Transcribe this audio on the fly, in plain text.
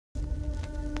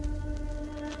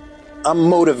I'm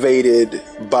motivated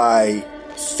by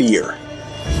fear.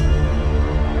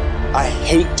 I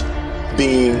hate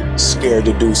being scared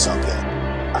to do something.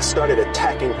 I started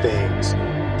attacking things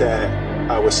that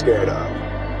I was scared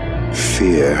of.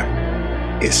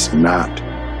 Fear is not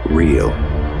real.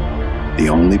 The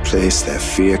only place that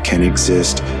fear can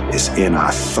exist is in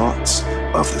our thoughts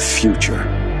of the future.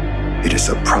 It is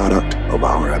a product of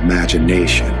our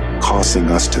imagination, causing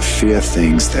us to fear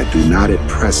things that do not at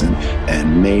present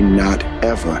and may not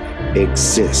ever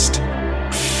exist.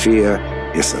 Fear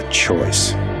is a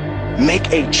choice.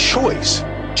 Make a choice.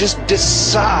 Just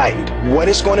decide what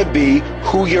it's going to be,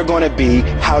 who you're going to be,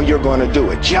 how you're going to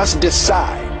do it. Just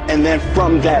decide. And then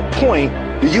from that point,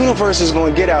 the universe is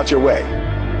going to get out your way.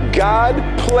 God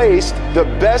placed the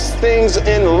best things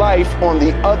in life on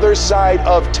the other side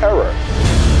of terror.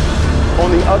 On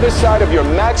the other side of your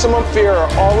maximum fear are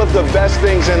all of the best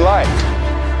things in life.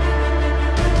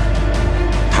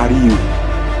 How do you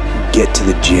get to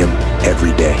the gym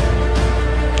every day?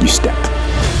 You step.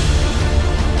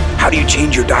 How do you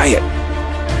change your diet?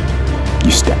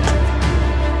 You step.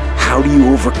 How do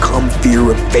you overcome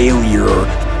fear of failure, or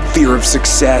fear of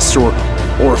success, or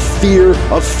fear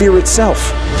of fear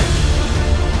itself?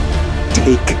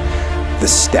 Take the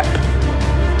step.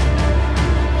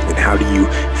 And how do you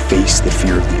face the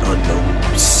fear of the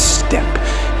unknown? Step.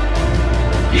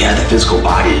 You have the physical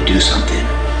body to do something.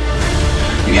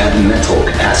 You have the mental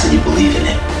capacity to believe in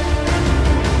it.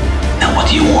 Now what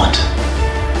do you want?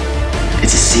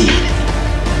 It's a seed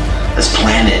that's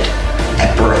planted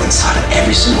at birth inside of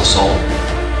every single soul.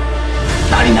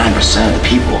 99% of the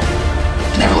people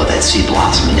never let that seed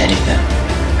blossom into anything.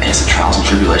 And it's the trials and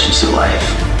tribulations of life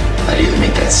that either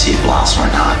make that seed blossom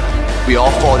or not. We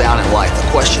all fall down in life. The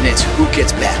question is, who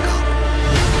gets back up?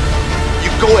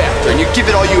 You go after and you give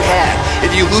it all you have.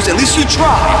 If you lose, at least you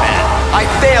try, man. I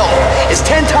failed. It's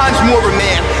 10 times more of a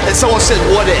man than someone said,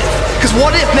 what if? Because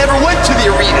what if never went to the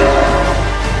arena.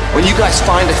 When you guys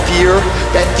find a fear,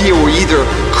 that fear will either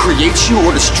create you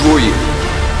or destroy you.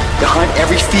 Behind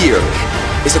every fear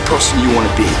is the person you want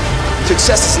to be.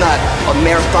 Success is not a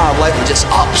marathon of life with just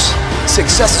ups.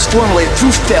 Success is formulated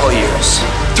through failures,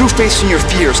 through facing your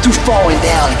fears, through falling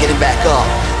down and getting back up.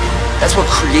 That's what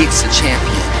creates a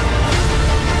champion.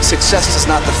 Success does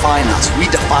not define us.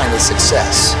 We define the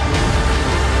success.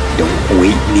 Don't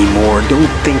wait anymore.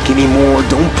 Don't think anymore.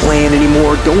 Don't plan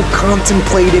anymore. Don't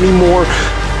contemplate anymore.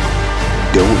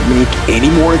 Don't make any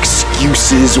more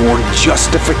excuses or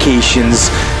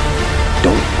justifications.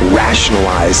 Don't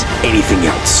rationalize anything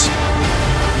else.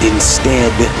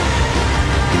 Instead,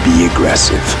 be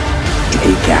aggressive.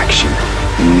 Take action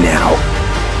now.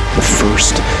 The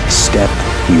first step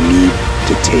you need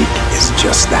to take is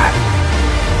just that.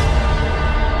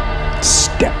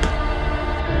 Step.